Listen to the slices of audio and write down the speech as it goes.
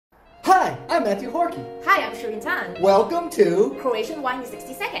Hi, I'm Matthew Horkey. Hi, I'm Shirin Tan. Welcome to Croatian Wine in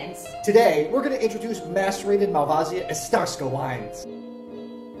 60 seconds. Today, we're going to introduce macerated Malvaszija Istarska wines,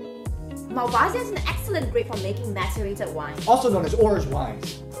 Malvaszija is an excellent grape for making macerated wine. also known as orange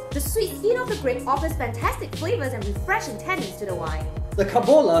wines. The sweet skin of the grape offers fantastic flavors and refreshing tannins to the wine. The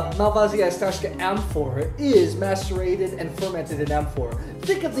Kabola Winery Istarska amphora is macerated and fermented in amphora.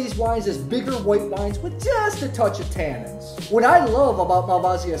 Think of these wines as bigger white wines with just a touch of tannins. What I love about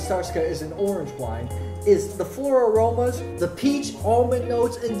Malvaszija Istarska as an orange wine is the floral aromas, the peach, almond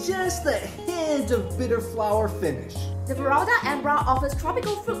notes, and just the hint of bitter flower finish. The Veralda Winery offers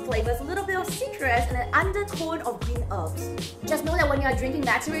tropical fruit flavors, a little bit of citrus, and an undertone of green herbs. Just know that when you are drinking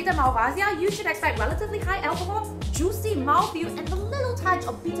macerated Malvaszija, you should expect relatively high alcohol, juicy mouthfeel, and a little touch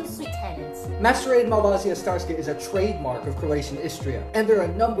of bittersweet tannins. Macerated Malvaszija Istarska is a trademark of Croatian Istria, and there are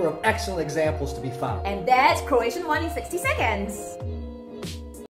a number of excellent examples to be found. And that's Croatian Wine in 60 seconds.